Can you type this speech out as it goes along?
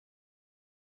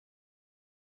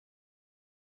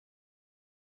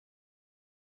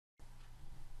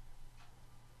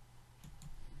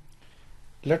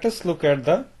Let us look at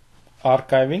the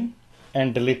archiving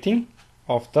and deleting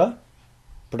of the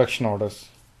production orders.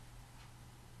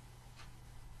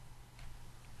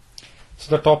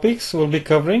 So the topics we'll be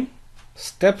covering: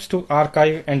 steps to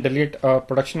archive and delete a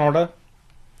production order,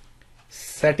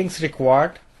 settings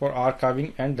required for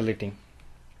archiving and deleting.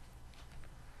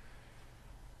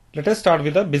 Let us start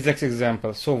with a business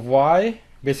example. So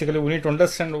basically we need to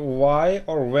understand why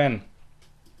or when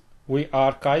we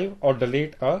archive or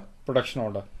delete a production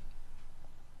order.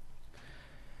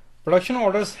 Production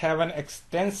orders have an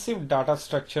extensive data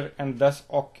structure and thus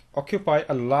occupy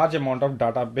a large amount of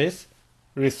database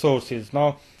resources.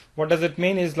 Now what does it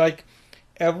mean is, like,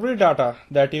 every data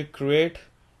that you create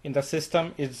in the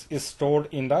system is stored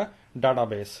in the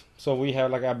database. So we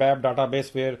have like a ABAP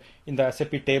database where in the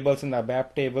SAP tables, in the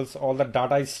ABAP tables, all the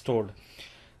data is stored.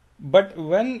 But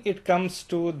when it comes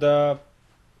to the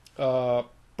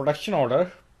production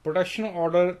order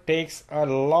takes a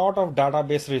lot of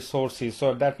database resources.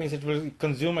 So that means it will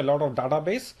consume a lot of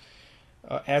database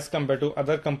as compared to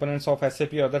other components of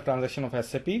SAP or other transaction of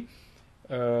SAP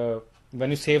when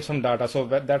you save some data. So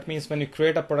that means when you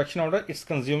create a production order, it's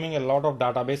consuming a lot of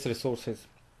database resources.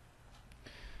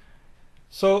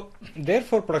 So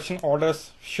therefore production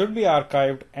orders should be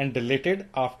archived and deleted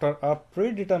after a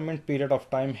predetermined period of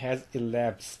time has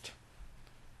elapsed.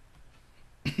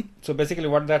 So basically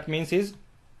what that means is,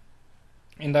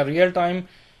 in the real time,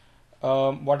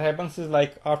 what happens is,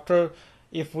 like, after,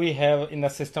 if we have in the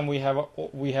system we have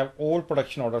old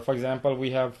production order. For example,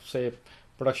 we have, say,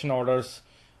 production orders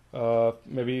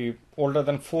maybe older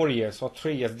than 4 years or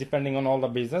 3 years, depending on all the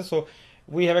business. So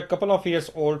we have a couple of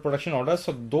years old production orders.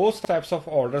 So those types of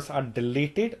orders are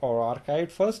deleted or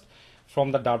archived first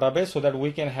from the database, so that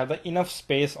we can have the enough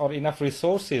space or enough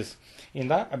resources in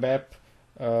the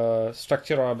ABAP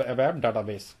structure or ABAP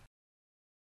database.